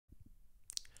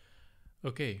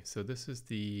Okay, so this is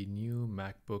the new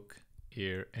MacBook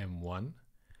Air M1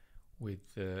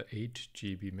 with 8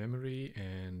 GB memory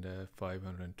and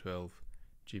 512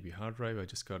 GB hard drive. I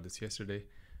just got this yesterday.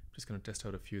 I'm just going to test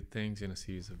out a few things in a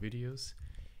series of videos.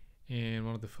 And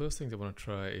one of the first things I want to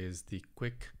try is the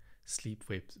quick sleep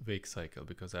wake cycle,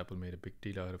 because Apple made a big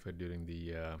deal out of it during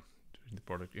the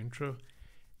product intro,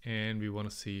 and we want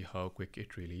to see how quick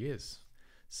it really is.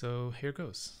 So here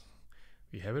goes.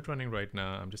 We have it running right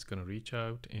now. I'm just going to reach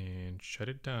out and shut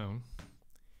it down.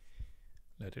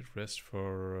 Let it rest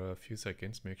for a few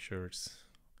seconds. Make sure it's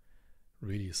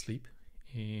really asleep.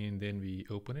 And then we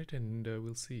open it and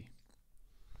we'll see.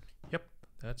 Yep,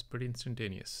 that's pretty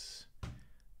instantaneous.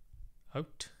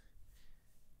 Out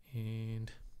and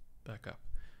back up.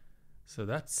 So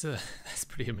that's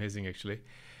pretty amazing actually.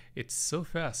 It's so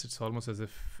fast. It's almost as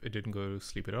if it didn't go to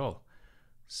sleep at all.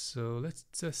 So let's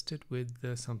test it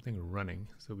with something running.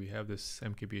 So we have this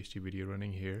MKBHD video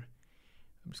running here.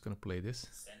 I'm just going to play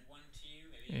this.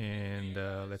 And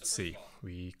let's see.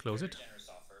 We close it.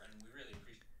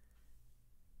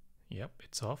 Yep,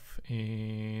 it's off.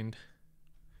 And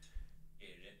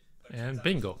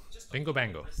bingo. Bingo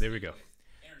bango. There we go.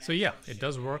 So yeah, it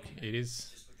does work. It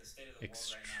is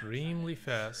extremely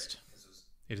fast.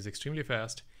 It is extremely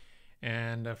fast.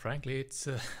 And frankly, it's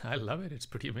I love it. It's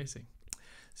pretty amazing.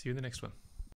 See you in the next one.